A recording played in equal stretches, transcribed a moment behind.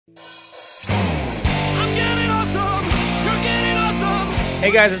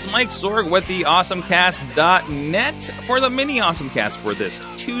Hey guys, it's Mike Sorg with the AwesomeCast.net for the mini AwesomeCast for this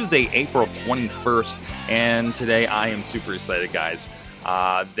Tuesday, April 21st. And today I am super excited, guys.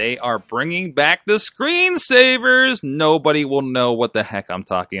 They are bringing back the screensavers. Nobody will know what the heck I'm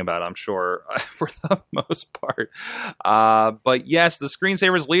talking about, I'm sure, for the most part. But yes, the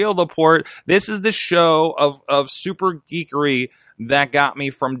screensavers, Leo Laporte. This is the show of super geekery that got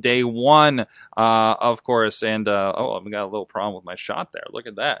me from day one, of course. And, I've got a little problem with my shot there. Look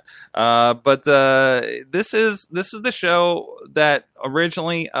at that. But this is the show that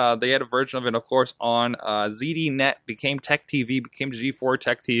originally, they had a version of it, of course, on ZDNet, became Tech TV, became G4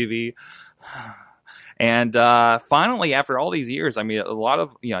 Tech TV. And finally, after all these years, I mean, a lot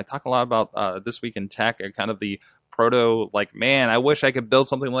of, I talk a lot about This Week in Tech and kind of the proto, like, man, I wish I could build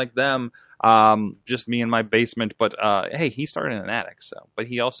something like them. Just me in my basement, but hey, he started in an attic, but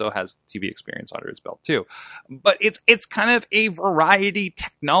he also has TV experience under his belt too. But it's kind of a variety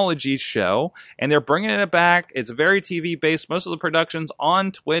technology show, and they're bringing it back. It's very TV based. Most of the productions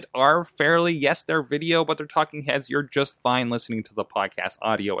on Twit are fairly, yes, they're video, but they're talking heads. You're just fine listening to the podcast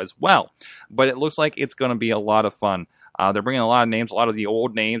audio as well. But it looks like it's going to be a lot of fun. They're bringing a lot of names, a lot of the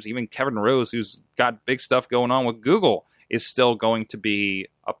old names. Even Kevin Rose, who's got big stuff going on with Google, is still going to be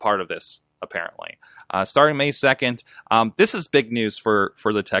a part of this, apparently. Starting May 2nd, this is big news for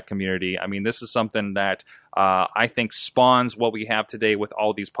the tech community. I mean, this is something that I think spawns what we have today with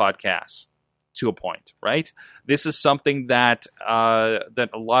all these podcasts to a point, right? This is something that that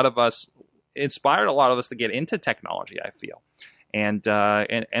a lot of us, inspired a lot of us to get into technology, I feel. And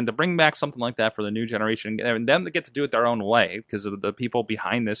to bring back something like that for the new generation, and them to get to do it their own way, because the people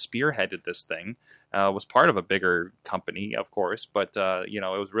behind this spearheaded this thing, was part of a bigger company, of course, but it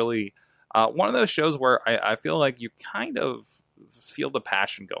was really one of those shows where I feel like you kind of feel the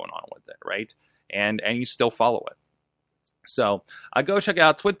passion going on with it, right? And you still follow it. So go check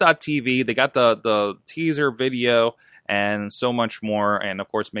out twit.tv. They got the teaser video and so much more. And of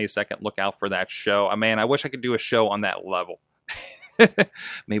course, May 2nd, look out for that show. I wish I could do a show on that level.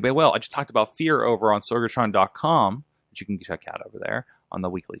 Maybe I will. I just talked about Fear over on Sorgatron.com, which you can check out over there on the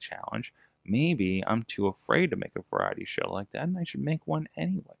weekly challenge. Maybe I'm too afraid to make a variety show like that, and I should make one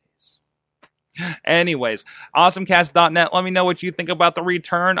Anyways, AwesomeCast.net. Let me know what you think about the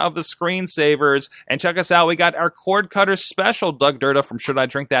return of the screensavers. And check us out. We got our Cord Cutter special. Doug Durda from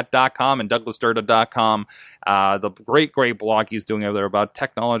ShouldIDrinkThat.com and DouglasDurda.com. The great blog he's doing over there about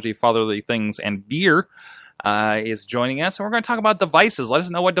technology, fatherly things, and beer. Is joining us, and we're going to talk about devices. Let us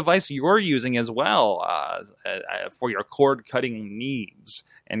know what device you're using as well for your cord cutting needs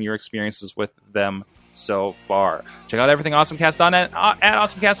and your experiences with them so far. Check out everything AwesomeCast.net, at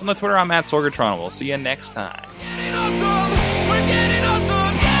AwesomeCast on the Twitter. I'm at Sorgatron. We'll see you next time.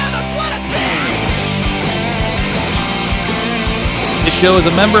 This show is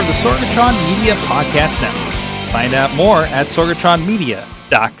a member of the Sorgatron Media Podcast Network. Find out more at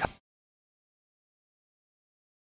sorgatronmedia.com.